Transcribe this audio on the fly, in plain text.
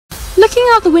Looking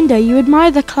out the window, you admire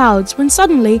the clouds when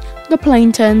suddenly the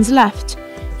plane turns left.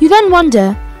 You then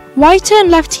wonder, why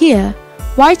turn left here?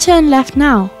 Why turn left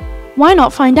now? Why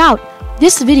not find out?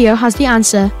 This video has the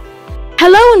answer.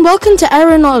 Hello and welcome to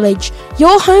Aero Knowledge,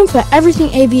 your home for everything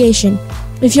aviation.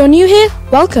 If you're new here,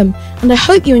 welcome, and I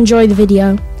hope you enjoy the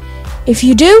video. If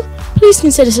you do, please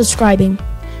consider subscribing.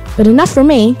 But enough from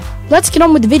me, let's get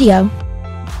on with the video.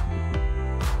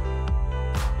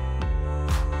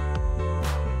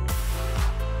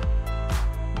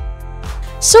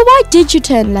 So why did you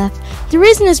turn left? The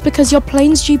reason is because your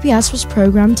plane's GPS was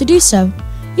programmed to do so.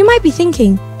 You might be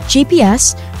thinking,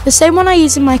 GPS? The same one I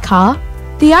use in my car?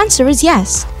 The answer is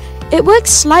yes. It works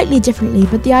slightly differently,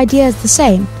 but the idea is the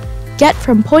same. Get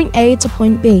from point A to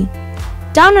point B.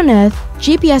 Down on Earth,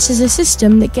 GPS is a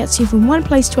system that gets you from one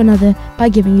place to another by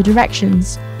giving you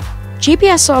directions.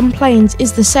 GPS on planes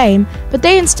is the same, but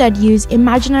they instead use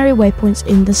imaginary waypoints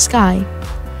in the sky.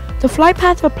 The flight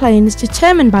path of a plane is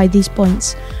determined by these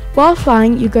points. While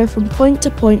flying, you go from point to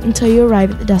point until you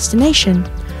arrive at the destination.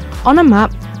 On a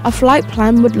map, a flight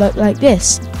plan would look like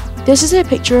this. This is a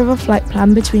picture of a flight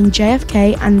plan between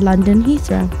JFK and London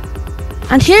Heathrow.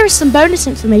 And here is some bonus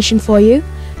information for you.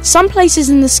 Some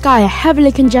places in the sky are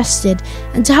heavily congested,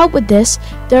 and to help with this,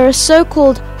 there are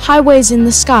so-called highways in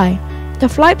the sky. The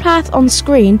flight path on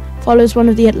screen follows one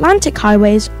of the Atlantic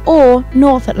highways or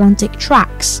North Atlantic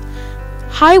tracks.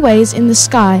 Highways in the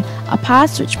sky are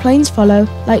paths which planes follow,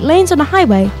 like lanes on a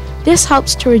highway. This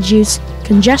helps to reduce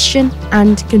congestion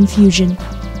and confusion.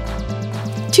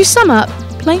 To sum up,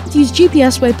 planes use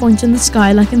GPS waypoints in the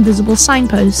sky like invisible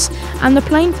signposts, and the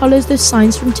plane follows those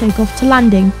signs from takeoff to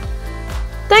landing.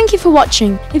 Thank you for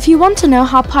watching. If you want to know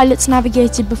how pilots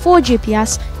navigated before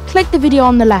GPS, click the video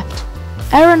on the left.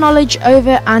 Aero Knowledge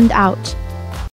over and out.